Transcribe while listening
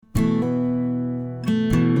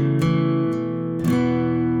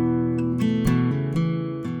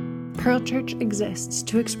Pearl Church exists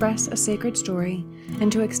to express a sacred story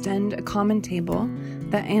and to extend a common table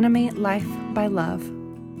that animate life by love.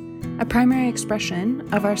 A primary expression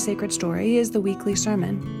of our sacred story is the weekly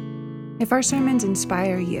sermon. If our sermons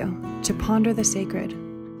inspire you to ponder the sacred,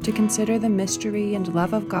 to consider the mystery and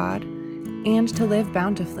love of God, and to live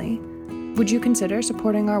bountifully, would you consider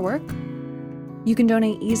supporting our work? You can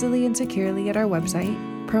donate easily and securely at our website,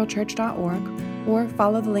 pearlchurch.org, or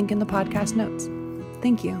follow the link in the podcast notes.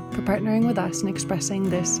 Thank you for partnering with us in expressing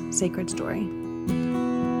this sacred story.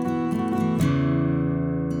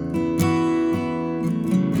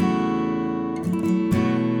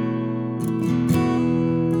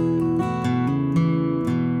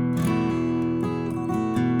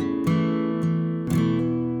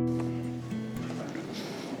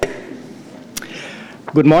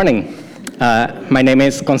 Good morning. My name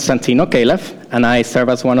is Constantino Calev, and I serve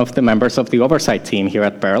as one of the members of the oversight team here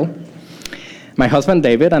at Pearl. My husband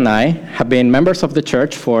David and I have been members of the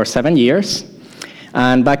church for 7 years,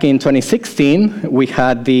 and back in 2016, we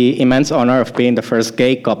had the immense honor of being the first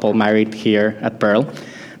gay couple married here at Pearl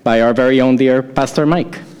by our very own dear Pastor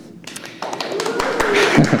Mike.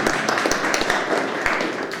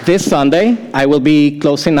 This Sunday, I will be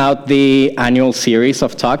closing out the annual series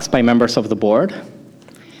of talks by members of the board.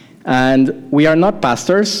 And we are not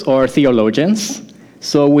pastors or theologians,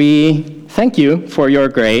 so we thank you for your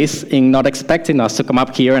grace in not expecting us to come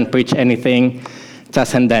up here and preach anything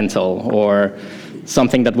transcendental or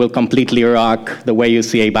something that will completely rock the way you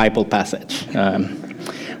see a Bible passage.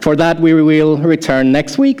 For that, we will return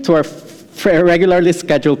next week to our regularly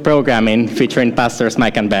scheduled programming featuring Pastors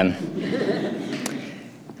Mike and Ben.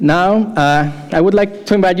 Now, I would like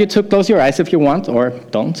to invite you to close your eyes if you want, or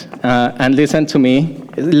don't, and listen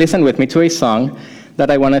with me to a song that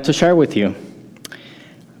I wanted to share with you.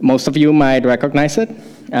 Most of you might recognize it,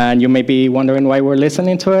 and you may be wondering why we're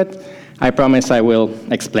listening to it. I promise I will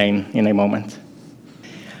explain in a moment.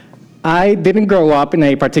 I didn't grow up in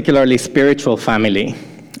a particularly spiritual family.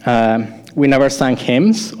 We never sang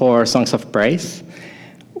hymns or songs of praise.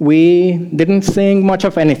 We didn't sing much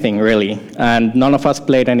of anything, really, and none of us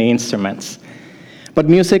played any instruments. But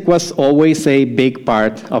music was always a big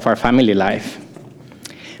part of our family life.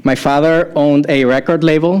 My father owned a record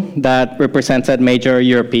label that represented major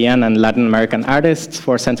European and Latin American artists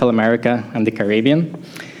for Central America and the Caribbean.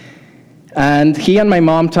 And he and my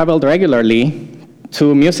mom traveled regularly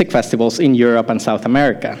to music festivals in Europe and South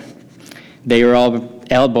America. They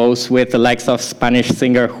rubbed elbows with the likes of Spanish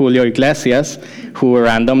singer Julio Iglesias, who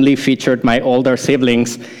randomly featured my older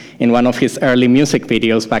siblings in one of his early music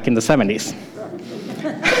videos back in the 70s.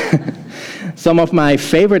 Some of my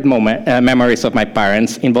favorite memories of my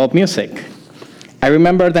parents involve music. I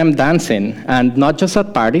remember them dancing, and not just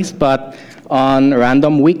at parties, but on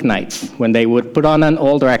random weeknights when they would put on an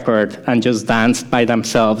old record and just dance by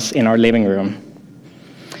themselves in our living room.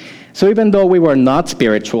 So even though we were not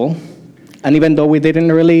spiritual, and even though we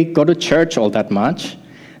didn't really go to church all that much,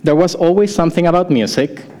 there was always something about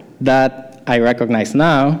music that I recognize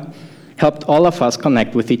now helped all of us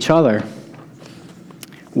connect with each other.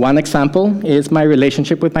 One example is my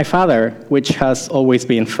relationship with my father, which has always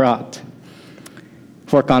been fraught.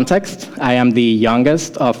 For context, I am the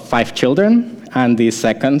youngest of 5 children and the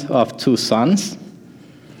second of 2 sons.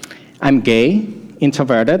 I'm gay,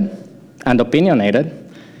 introverted, and opinionated.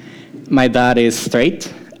 My dad is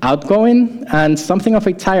straight, outgoing, and something of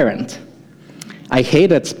a tyrant. I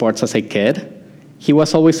hated sports as a kid. He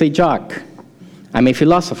was always a jock. I'm a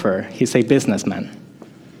philosopher. He's a businessman.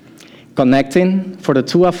 Connecting for the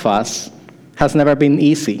two of us has never been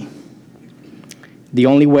easy. The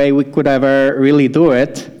only way we could ever really do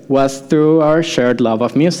it was through our shared love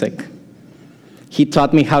of music. He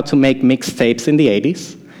taught me how to make mixtapes in the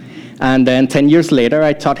 80s, and then 10 years later,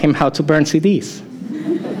 I taught him how to burn CDs.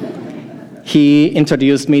 He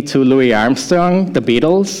introduced me to Louis Armstrong, the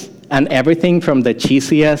Beatles, and everything from the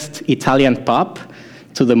cheesiest Italian pop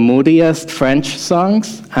to the moodiest French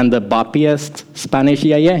songs and the boppiest Spanish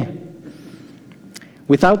yeye.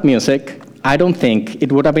 Without music, I don't think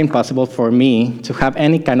it would have been possible for me to have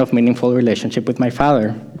any kind of meaningful relationship with my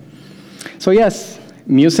father. So yes,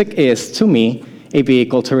 music is, to me, a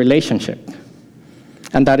vehicle to relationship.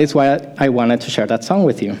 And that is why I wanted to share that song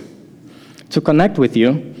with you, to connect with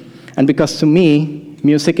you, and because to me,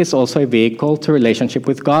 music is also a vehicle to relationship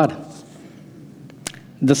with God.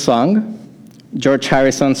 The song, George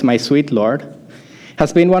Harrison's My Sweet Lord,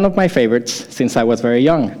 has been one of my favorites since I was very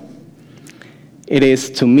young. It is,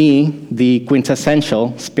 to me, the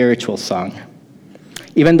quintessential spiritual song.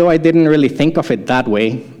 Even though I didn't really think of it that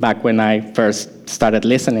way back when I first started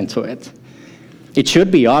listening to it. It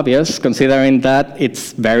should be obvious, considering that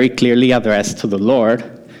it's very clearly addressed to the Lord.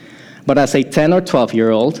 But as a 10 or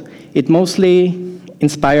 12-year-old, it mostly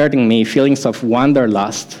inspired in me feelings of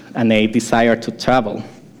wanderlust and a desire to travel.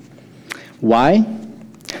 Why?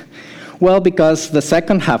 Well, because the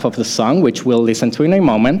second half of the song, which we'll listen to in a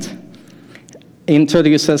moment,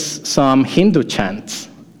 introduces some Hindu chants,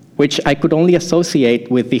 which I could only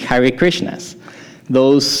associate with the Hare Krishnas,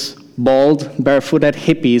 those bald, barefooted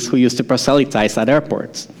hippies who used to proselytize at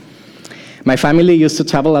airports. My family used to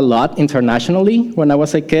travel a lot internationally when I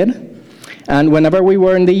was a kid, and whenever we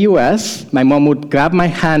were in the US, my mom would grab my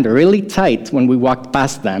hand really tight when we walked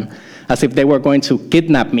past them, as if they were going to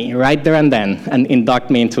kidnap me right there and then and induct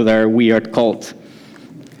me into their weird cult.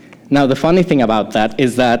 Now, the funny thing about that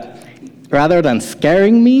is that rather than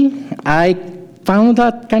scaring me, I found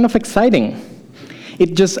that kind of exciting.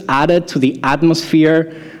 It just added to the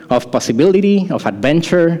atmosphere of possibility, of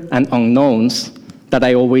adventure, and unknowns that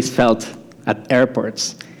I always felt at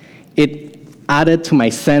airports. It added to my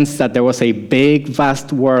sense that there was a big,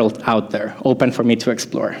 vast world out there, open for me to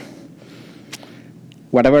explore.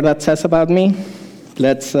 Whatever that says about me,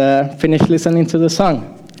 let's finish listening to the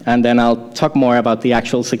song, and then I'll talk more about the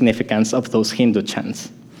actual significance of those Hindu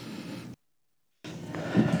chants.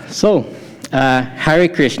 So, Hare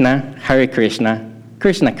Krishna, Krishna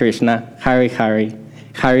Krishna, Hare Hare,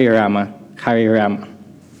 Hare Rama, Hare Rama.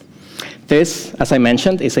 This, as I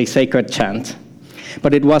mentioned, is a sacred chant.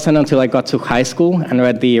 But it wasn't until I got to high school and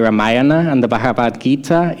read the Ramayana and the Bhagavad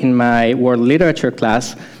Gita in my world literature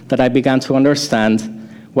class that I began to understand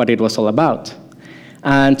what it was all about,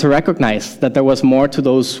 and to recognize that there was more to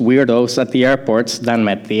those weirdos at the airports than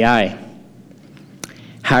met the eye.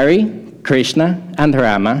 Hare, Krishna, and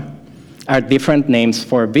Rama are different names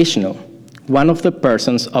for Vishnu, one of the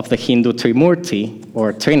persons of the Hindu Trimurti,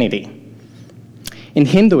 or Trinity. In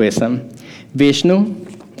Hinduism, Vishnu,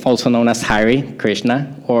 also known as Hare,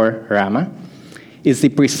 Krishna, or Rama, is the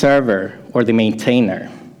preserver or the maintainer.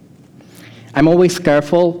 I'm always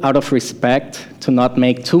careful, out of respect, to not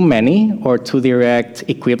make too many or too direct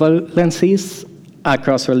equivalencies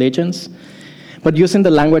across religions. But using the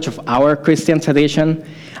language of our Christian tradition,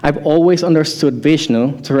 I've always understood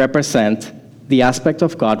Vishnu to represent the aspect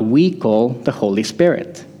of God we call the Holy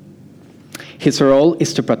Spirit. His role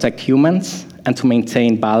is to protect humans and to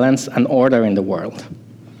maintain balance and order in the world.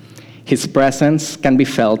 His presence can be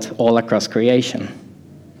felt all across creation.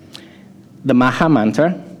 The Maha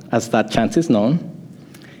Mantra, as that chant is known,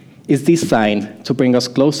 is designed to bring us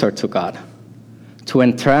closer to God, to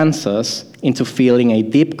entrance us into feeling a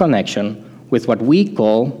deep connection with what we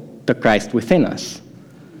call the Christ within us,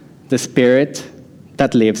 the Spirit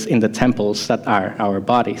that lives in the temples that are our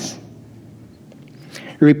bodies.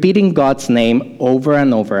 Repeating God's name over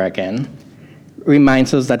and over again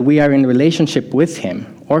reminds us that we are in relationship with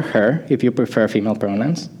Him, or her, if you prefer female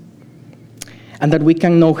pronouns, and that we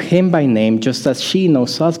can know Him by name just as she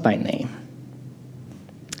knows us by name.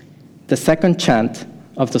 The second chant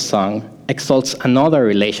of the song exalts another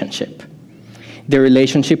relationship, the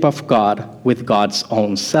relationship of God with God's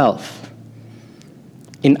own self.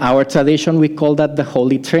 In our tradition, we call that the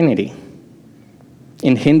Holy Trinity.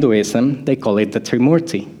 In Hinduism, they call it the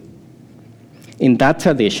Trimurti. In that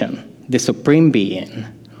tradition, the Supreme Being,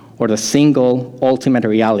 or the single ultimate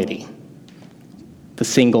reality, the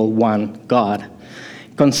single one God,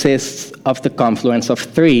 consists of the confluence of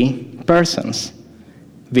three persons: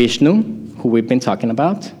 Vishnu, who we've been talking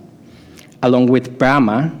about, along with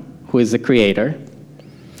Brahma, who is the creator,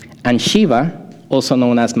 and Shiva, also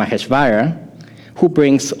known as Maheshvara, who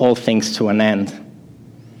brings all things to an end.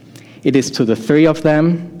 It is to the three of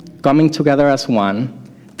them coming together as one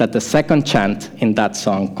that the second chant in that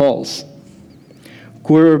song calls.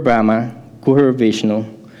 Guru Brahma, Guru Vishnu,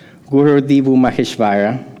 Guru Devu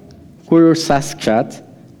Maheshvara, Guru Sakshat,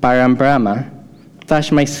 Param Brahma,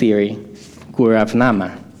 Tashmai Siri, Gurav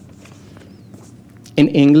Nama. In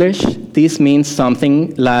English, this means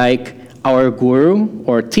something like our guru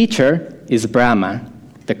or teacher is Brahma,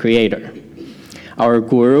 the creator. Our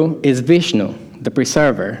guru is Vishnu, the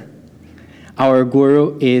preserver. Our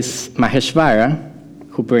guru is Maheshvara,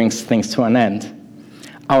 who brings things to an end.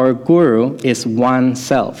 Our guru is one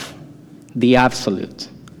self, the absolute.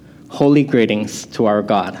 Holy greetings to our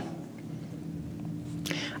God.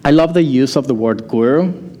 I love the use of the word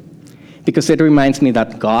guru because it reminds me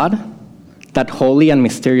that God, that holy and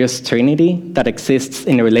mysterious Trinity that exists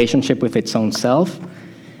in a relationship with its own self,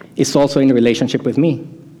 is also in a relationship with me.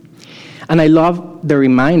 And I love the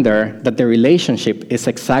reminder that the relationship is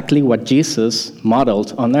exactly what Jesus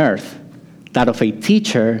modeled on earth, that of a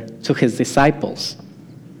teacher to his disciples.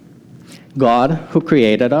 God, who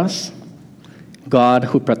created us, God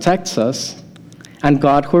who protects us, and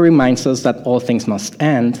God who reminds us that all things must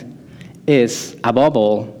end, is, above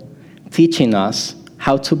all, teaching us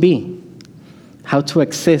how to be, how to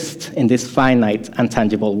exist in this finite and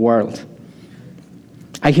tangible world.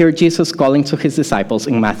 I hear Jesus calling to his disciples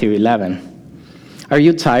in Matthew 11. Are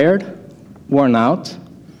you tired, worn out,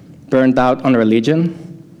 burned out on religion?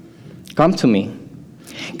 Come to me.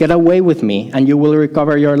 Get away with me, and you will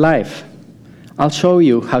recover your life. I'll show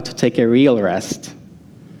you how to take a real rest.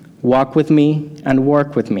 Walk with me and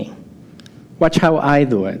work with me. Watch how I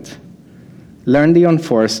do it. Learn the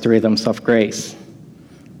unforced rhythms of grace.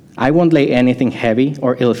 I won't lay anything heavy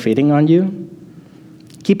or ill-fitting on you.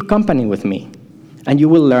 Keep company with me, and you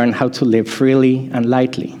will learn how to live freely and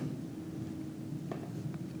lightly.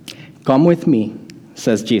 Come with me,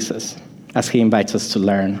 says Jesus, as he invites us to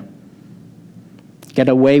learn. Get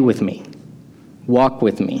away with me, walk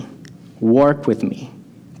with me, work with me,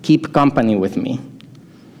 keep company with me.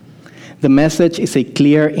 The message is a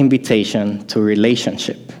clear invitation to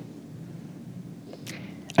relationship.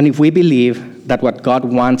 And if we believe that what God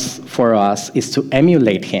wants for us is to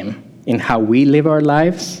emulate him in how we live our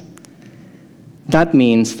lives, that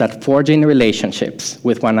means that forging relationships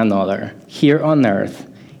with one another here on earth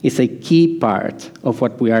is a key part of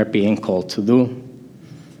what we are being called to do.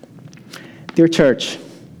 Dear church,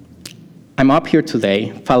 I'm up here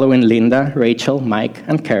today following Linda, Rachel, Mike,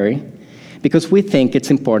 and Carrie because we think it's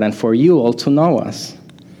important for you all to know us,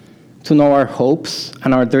 to know our hopes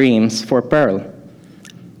and our dreams for Pearl,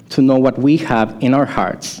 to know what we have in our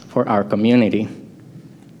hearts for our community.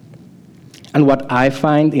 And what I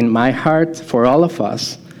find in my heart for all of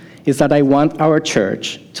us is that I want our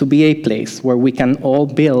church to be a place where we can all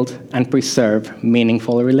build and preserve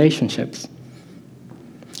meaningful relationships.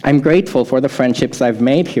 I'm grateful for the friendships I've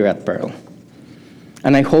made here at Pearl,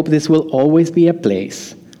 and I hope this will always be a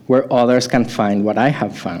place where others can find what I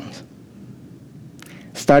have found.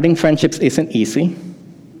 Starting friendships isn't easy,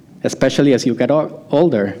 especially as you get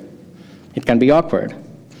older. It can be awkward.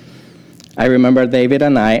 I remember David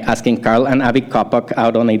and I asking Carl and Abby Kopok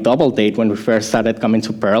out on a double date when we first started coming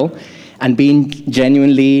to Pearl, and being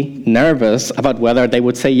genuinely nervous about whether they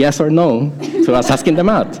would say yes or no to us asking them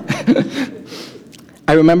out.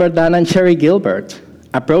 I remember Dan and Sherry Gilbert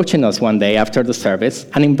approaching us one day after the service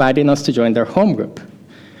and inviting us to join their home group,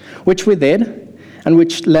 which we did, and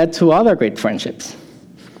which led to other great friendships.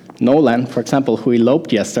 Nolan, for example, who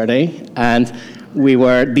eloped yesterday, and we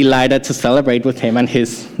were delighted to celebrate with him and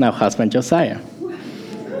his now husband, Josiah.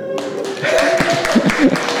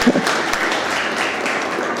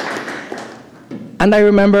 And I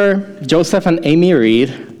remember Joseph and Amy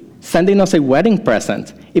Reed sending us a wedding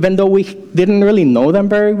present, even though we didn't really know them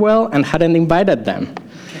very well and hadn't invited them.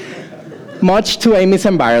 Much to Amy's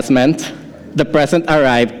embarrassment, the present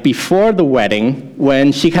arrived before the wedding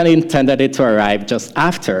when she had intended it to arrive just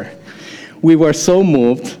after. We were so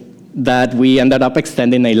moved that we ended up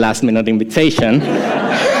extending a last-minute invitation,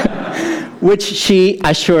 which she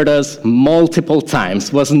assured us multiple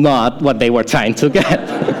times was not what they were trying to get.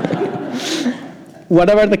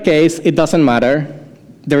 Whatever the case, it doesn't matter.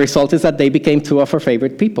 The result is that they became two of our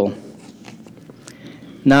favorite people.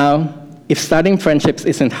 Now, if starting friendships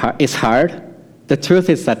is hard, the truth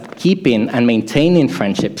is that keeping and maintaining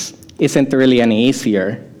friendships isn't really any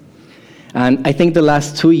easier. And I think the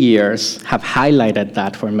last 2 years have highlighted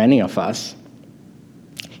that for many of us.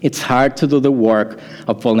 It's hard to do the work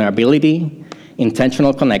of vulnerability,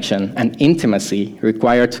 intentional connection, and intimacy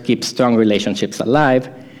required to keep strong relationships alive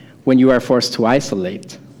when you are forced to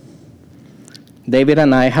isolate. David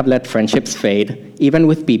and I have let friendships fade, even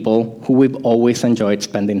with people who we've always enjoyed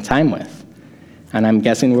spending time with. And I'm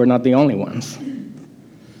guessing we're not the only ones.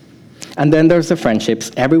 And then there's the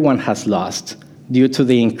friendships everyone has lost due to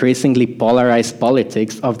the increasingly polarized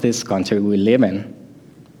politics of this country we live in.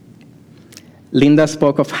 Linda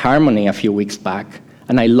spoke of harmony a few weeks back,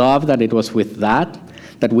 and I love that it was with that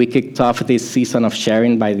we kicked off this season of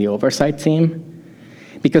sharing by the Oversight team,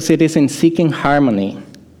 because it is in seeking harmony,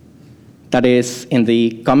 that is, in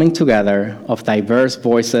the coming together of diverse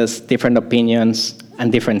voices, different opinions,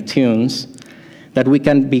 and different tunes, that we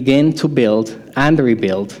can begin to build and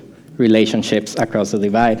rebuild relationships across the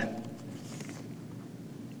divide.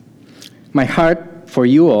 My heart for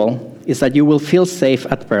you all is that you will feel safe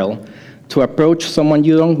at Pearl to approach someone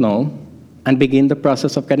you don't know and begin the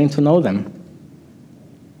process of getting to know them.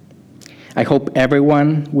 I hope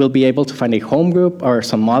everyone will be able to find a home group or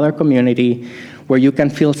some other community where you can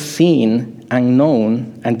feel seen and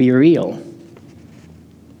known and be real.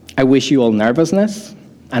 I wish you all nervousness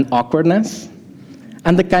and awkwardness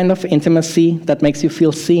and the kind of intimacy that makes you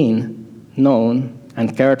feel seen, known,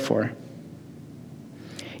 and cared for.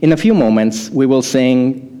 In a few moments, we will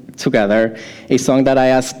sing together a song that I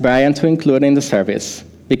asked Brian to include in the service,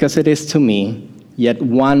 because it is to me yet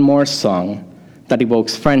one more song that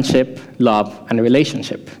evokes friendship, love, and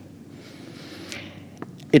relationship.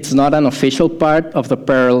 It's not an official part of the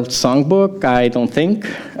Pearl songbook, I don't think,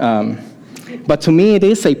 but to me it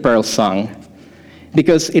is a Pearl song,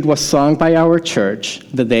 because it was sung by our church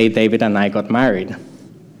the day David and I got married.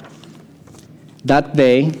 That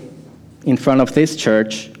day, in front of this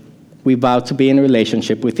church, we vowed to be in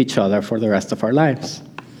relationship with each other for the rest of our lives.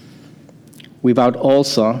 We vowed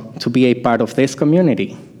also to be a part of this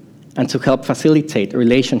community and to help facilitate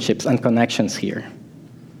relationships and connections here.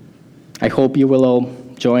 I hope you will all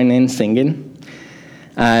join in singing,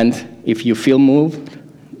 and if you feel moved,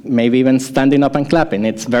 maybe even standing up and clapping.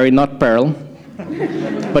 It's very not Pearl,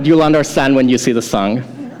 but you'll understand when you see the song,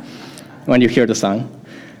 when you hear the song.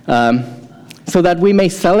 So that we may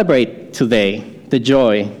celebrate today the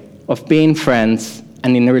joy of being friends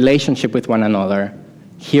and in a relationship with one another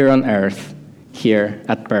here on earth, here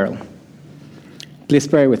at Pearl. Please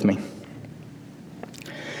pray with me.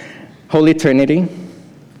 Holy Trinity,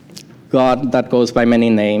 God that goes by many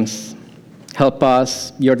names, help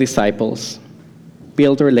us, your disciples,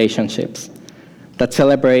 build relationships that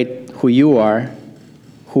celebrate who you are,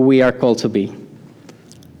 who we are called to be.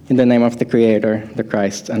 In the name of the Creator, the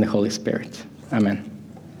Christ, and the Holy Spirit. Amen.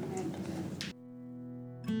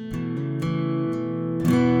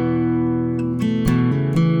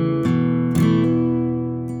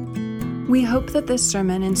 We hope that this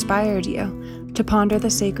sermon inspired you to ponder the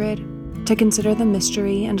sacred, to consider the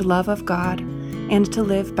mystery and love of God, and to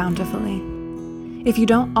live bountifully. If you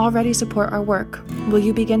don't already support our work, will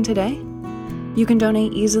you begin today? You can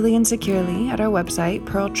donate easily and securely at our website,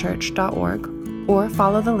 pearlchurch.org, or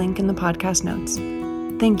follow the link in the podcast notes.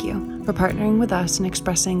 Thank you for partnering with us in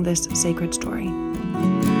expressing this sacred story.